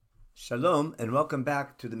Shalom and welcome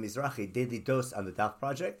back to the Mizrahi Daily Dose on the Daf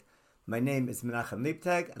Project. My name is Menachem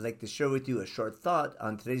Leibtag. I'd like to share with you a short thought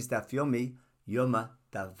on today's Daf Yomi, Yoma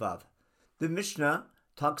Daf Vav. The Mishnah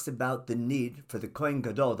talks about the need for the Kohen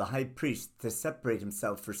Gadol, the high priest, to separate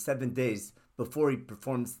himself for 7 days before he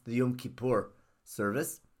performs the Yom Kippur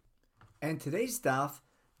service. And today's Daf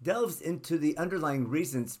delves into the underlying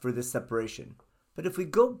reasons for this separation. But if we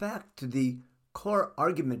go back to the core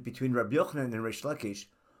argument between Rabbi Yochanan and Reish Lakish,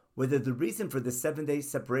 whether the reason for the 7-day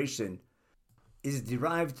separation is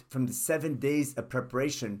derived from the 7 days of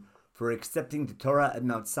preparation for accepting the Torah at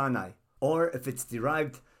Mount Sinai, or if it's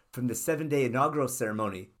derived from the 7-day inaugural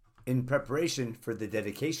ceremony in preparation for the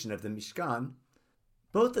dedication of the Mishkan,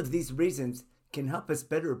 both of these reasons can help us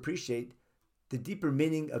better appreciate the deeper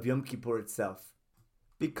meaning of Yom Kippur itself.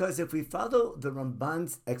 Because if we follow the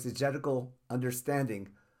Ramban's exegetical understanding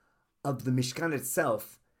of the Mishkan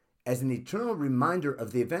itself as an eternal reminder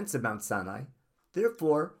of the events of Mount Sinai,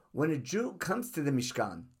 therefore, when a Jew comes to the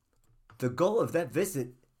Mishkan, the goal of that visit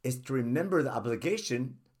is to remember the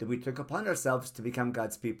obligation that we took upon ourselves to become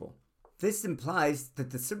God's people. This implies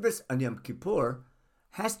that the service on Yom Kippur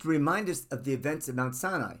has to remind us of the events of Mount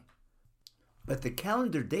Sinai. But the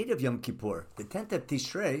calendar date of Yom Kippur, the 10th of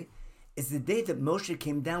Tishrei, is the day that Moshe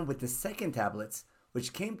came down with the second tablets,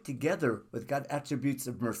 which came together with God's attributes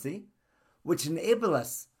of mercy, which enable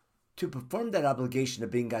us to perform that obligation of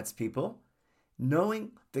being God's people,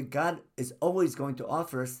 knowing that God is always going to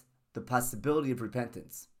offer us the possibility of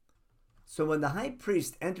repentance. So when the high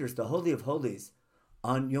priest enters the Holy of Holies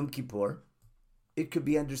on Yom Kippur, it could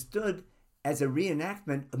be understood as a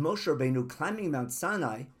reenactment of Moshe Rabbeinu climbing Mount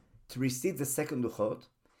Sinai to receive the second Luchot,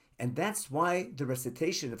 and that's why the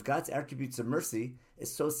recitation of God's attributes of mercy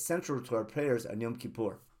is so central to our prayers on Yom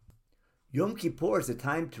Kippur. Yom Kippur is a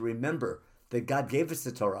time to remember that God gave us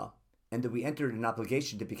the Torah, and that we entered an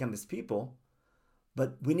obligation to become His people,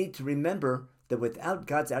 but we need to remember that without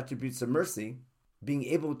God's attributes of mercy, being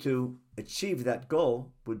able to achieve that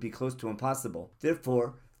goal would be close to impossible.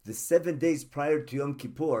 Therefore, the 7 days prior to Yom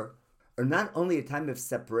Kippur are not only a time of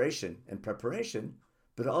separation and preparation,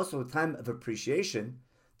 but also a time of appreciation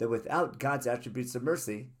that without God's attributes of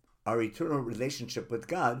mercy, our eternal relationship with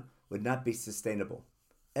God would not be sustainable.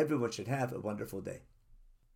 Everyone should have a wonderful day.